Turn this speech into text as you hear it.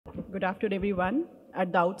Good afternoon, everyone.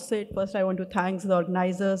 At the outset, first I want to thank the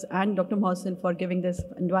organizers and Dr. Mohsen for giving this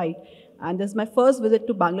invite. And this is my first visit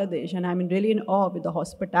to Bangladesh, and I'm really in awe with the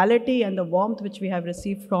hospitality and the warmth which we have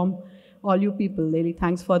received from all you people. Really,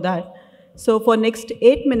 thanks for that. So for next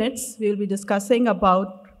 8 minutes, we will be discussing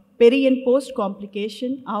about peri and post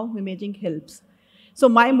complication, how imaging helps. So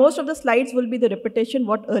most of the slides will be the repetition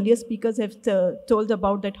what earlier speakers have told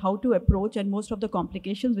about that how to approach and most of the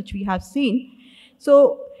complications which we have seen.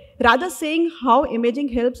 So rather saying how imaging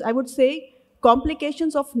helps, I would say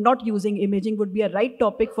complications of not using imaging would be a right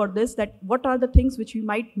topic for this, that what are the things which we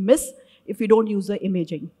might miss if we don't use the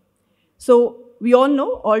imaging. So we all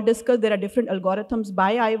know, all discuss, there are different algorithms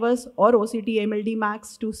by IVUS or OCT MLD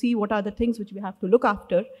Max to see what are the things which we have to look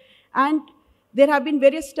after. And there have been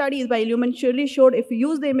various studies by Illumin surely showed if we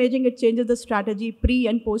use the imaging, it changes the strategy pre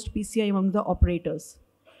and post PCI among the operators.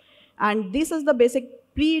 And this is the basic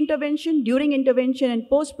pre-intervention, during intervention, and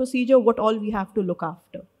post-procedure, what all we have to look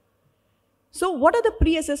after. So what are the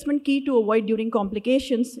pre-assessment key to avoid during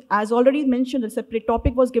complications? As already mentioned, a separate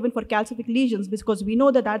topic was given for calcific lesions because we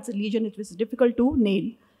know that that's a lesion which is difficult to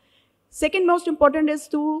nail. Second most important is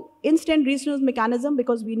to instant resonance mechanism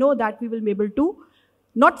because we know that we will be able to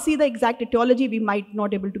not see the exact etiology, we might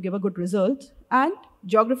not able to give a good result. And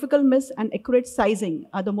geographical miss and accurate sizing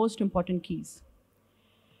are the most important keys.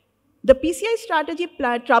 The PCI strategy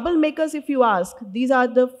troublemakers, if you ask, these are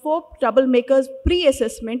the 4 troublemakers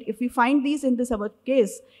pre-assessment. If we find these in this our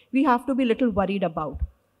case, we have to be a little worried about.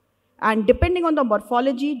 And depending on the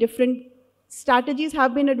morphology, different strategies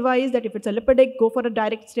have been advised that if it's a lipidic, go for a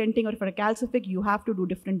direct stenting, or for a calcific, you have to do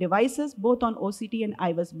different devices, both on OCT and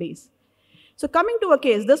IVUS base. So coming to a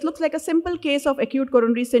case, this looks like a simple case of acute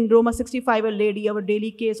coronary syndrome, a 65-year-old lady, our daily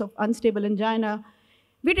case of unstable angina.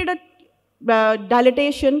 We did a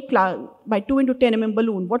dilatation by 2 into 10 mm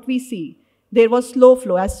balloon. What we see, there was slow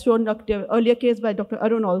flow, as shown in the earlier case by Dr.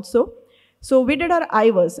 Arun also. So we did our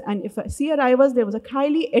IVUS, and if I see our IVUS, there was a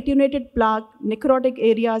highly attenuated plaque, necrotic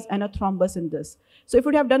areas, and a thrombus in this. So if we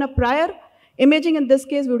would have done a prior imaging in this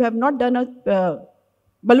case, we would have not done a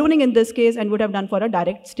ballooning in this case, and would have done for a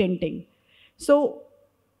direct stenting. So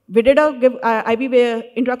we did IV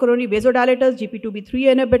intracoronary vasodilators, GP2B3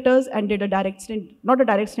 inhibitors, and did a direct stent, not a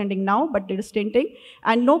direct stenting now, but did a stenting,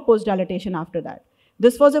 and no post-dilatation after that.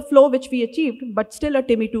 This was a flow which we achieved, but still a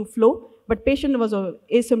TIMI2 flow, but patient was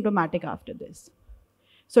asymptomatic after this.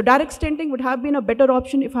 So direct stenting would have been a better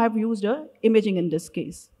option if I have used imaging in this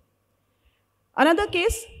case. Another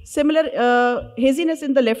case, similar haziness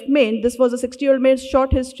in the left main. This was a 60-year-old male,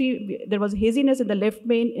 short history. There was haziness in the left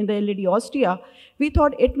main in the LAD ostia. We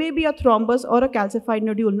thought it may be a thrombus or a calcified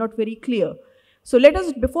nodule, not very clear. So let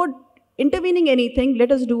us, before intervening anything,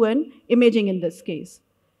 let us do an imaging in this case.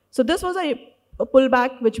 So this was a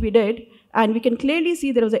pullback which we did, and we can clearly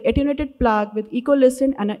see there was an attenuated plaque with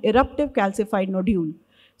echolicent and an eruptive calcified nodule.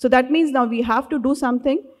 So that means now we have to do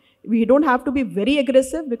something. We don't have to be very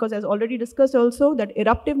aggressive because, as already discussed also, that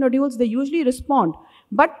eruptive nodules, they usually respond,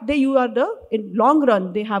 but in long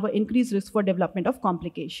run, they have an increased risk for development of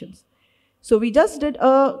complications. So we just did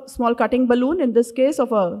a small cutting balloon, in this case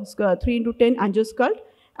of a 3 into 10 angioscult,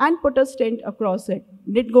 and put a stent across it.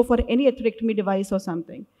 Didn't go for any atherectomy device or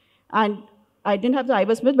something. And I didn't have the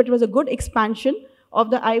IVUS with, but it was a good expansion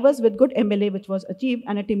of the IVUS with good MLA, which was achieved,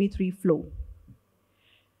 and a TIMI3 flow.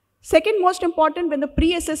 Second most important, when the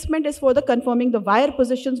pre-assessment is for the confirming the wire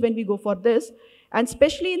positions when we go for this, and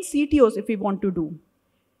especially in CTOs if we want to do.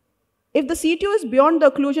 If the CTO is beyond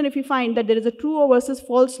the occlusion, if you find that there is a true versus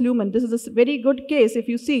false lumen, this is a very good case. If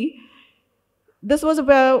you see, this was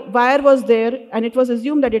where wire was there and it was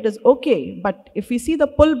assumed that it is okay. But if we see the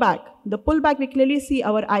pullback we clearly see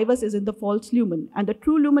our IVUS is in the false lumen, and the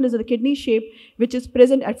true lumen is the kidney shape, which is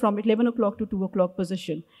present at from 11 o'clock to 2 o'clock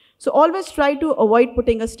position. So always try to avoid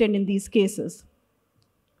putting a stent in these cases.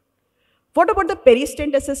 What about the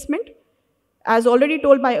peri-stent assessment? As already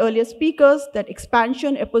told by earlier speakers, that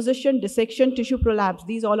expansion, apposition, dissection, tissue prolapse,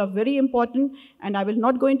 these all are very important, and I will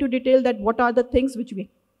not go into detail that what are the things which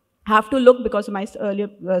we have to look because my earlier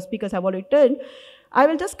speakers have already told. I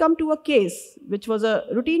will just come to a case, which was a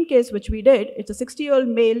routine case which we did. It's a 60-year-old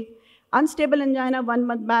male, unstable angina, 1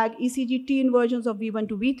 month back, ECG T inversions of V1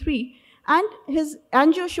 to V3, and his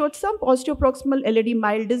angio showed some osteoproximal LAD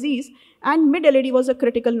mild disease, and mid-LAD was a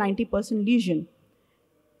critical 90% lesion.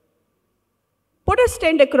 Put a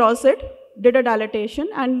stent across it, did a dilatation,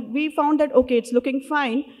 and we found that, okay, it's looking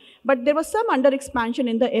fine, but there was some under-expansion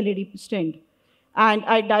in the LAD stent. And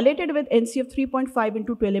I dilated with NC of 3.5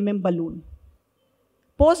 into 12 mm balloon.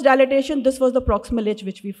 Post-dilatation, this was the proximal edge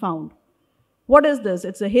which we found. What is this?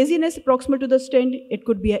 It's a haziness proximal to the stent. It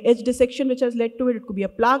could be a edge dissection which has led to it. It could be a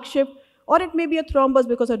plaque shift, or it may be a thrombus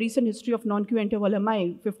because of recent history of non-Q interval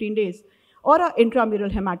MI, 15 days, or an intramural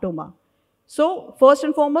hematoma. So first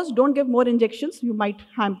and foremost, don't give more injections. You might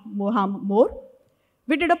harm more.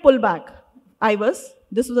 We did a pullback.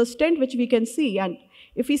 This was a stent which we can see, and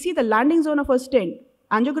if we see the landing zone of a stent,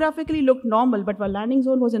 angiographically looked normal, but our landing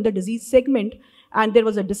zone was in the disease segment, and there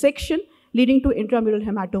was a dissection leading to intramural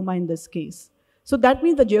hematoma in this case. So that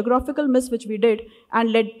means the geographical miss which we did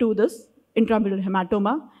and led to this intramural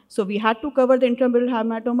hematoma. So we had to cover the intramural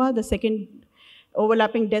hematoma. The second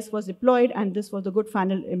overlapping desk was deployed, and this was the good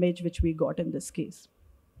final image which we got in this case.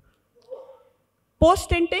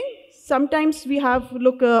 Post-stenting, sometimes we have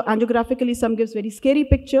angiographically, some gives very scary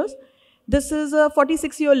pictures. This is a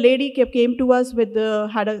 46-year-old lady came to us with,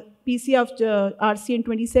 had a PCI of RC in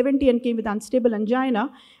 2070 and came with unstable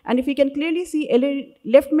angina. And if you can clearly see,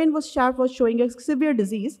 left main shaft was showing a severe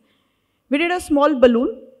disease. We did a small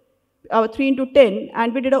balloon, 3x10,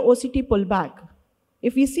 and we did a OCT pullback.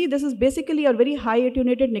 If we see, this is basically a very high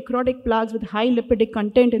attenuated necrotic plaques with high lipidic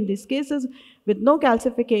content in these cases with no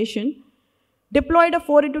calcification. Deployed a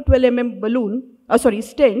 4x12 mm balloon,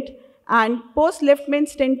 stent, and post left main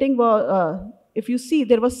stenting, if you see,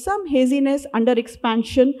 there was some haziness under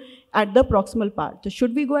expansion at the proximal part. So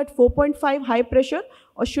should we go at 4.5 high pressure,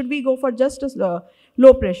 or should we go for just a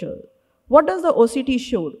low pressure? What does the OCT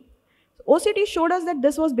show? OCT showed us that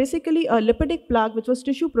this was basically a lipidic plaque which was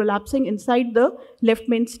tissue prolapsing inside the left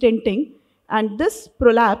main stenting, and this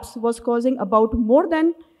prolapse was causing about more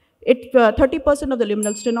than 30% of the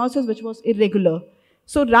luminal stenosis, which was irregular.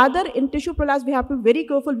 So rather, in tissue prolapse, we have to be very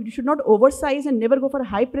careful. We should not oversize and never go for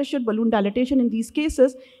high pressure balloon dilatation in these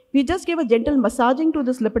cases. We just gave a gentle massaging to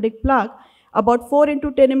this lipidic plaque, about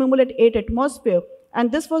 4x10 mmol at 8 atmosphere.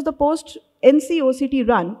 And this was the post-NC OCT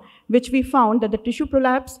run, which we found that the tissue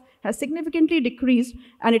prolapse has significantly decreased,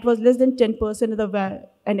 and it was less than 10% of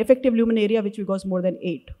an effective lumen area, which was more than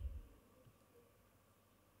 8.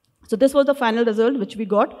 So this was the final result which we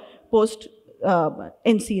got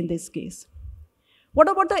post-NC in this case. What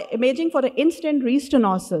about the imaging for the in-stent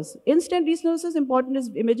restenosis? In-stent restenosis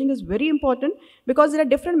imaging is very important because there are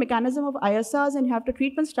different mechanisms of ISRs, and have the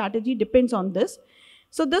treatment strategy depends on this.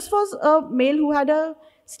 So this was a male who had a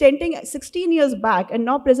stenting 16 years back and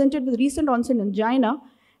now presented with recent onset angina,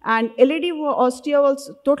 and LAD ostia was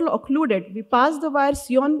total occluded. We passed the wire,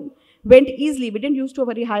 Sion went easily. We didn't use to a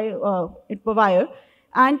very high wire.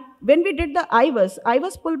 And when we did the IVUS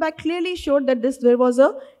pullback clearly showed that there was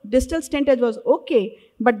a distal stent edge was okay,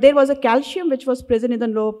 but there was a calcium which was present in the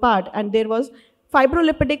lower part, and there was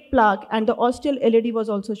fibrolipidic plaque, and the ostial LAD was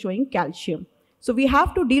also showing calcium. So we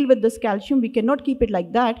have to deal with this calcium. We cannot keep it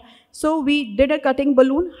like that. So we did a cutting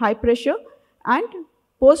balloon, high pressure, and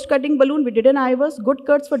post-cutting balloon, we did an IVUS, good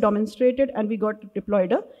cuts were demonstrated, and we got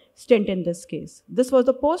deployed a stent in this case. This was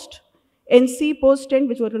the post-NC, post-stent,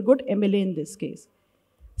 which was a good MLA in this case.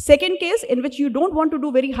 Second case in which you don't want to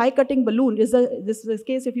do very high cutting balloon is this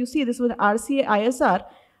case. If you see, this was RCA ISR,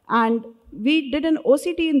 and we did an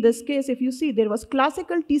OCT in this case. If you see, there was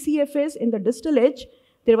classical TCFS in the distal edge,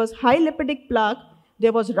 there was high lipidic plaque,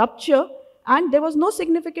 there was rupture, and there was no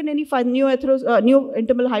significant new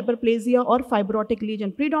intimal hyperplasia or fibrotic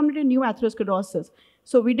lesion, predominantly new atherosclerosis.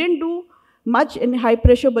 So we didn't do much in high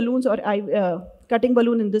pressure balloons or cutting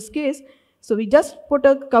balloon in this case. So we just put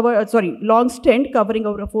a long stent covering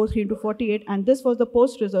over a 4 3 into 48, and this was the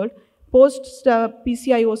post result. Post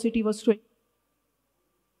PCI OCT was showing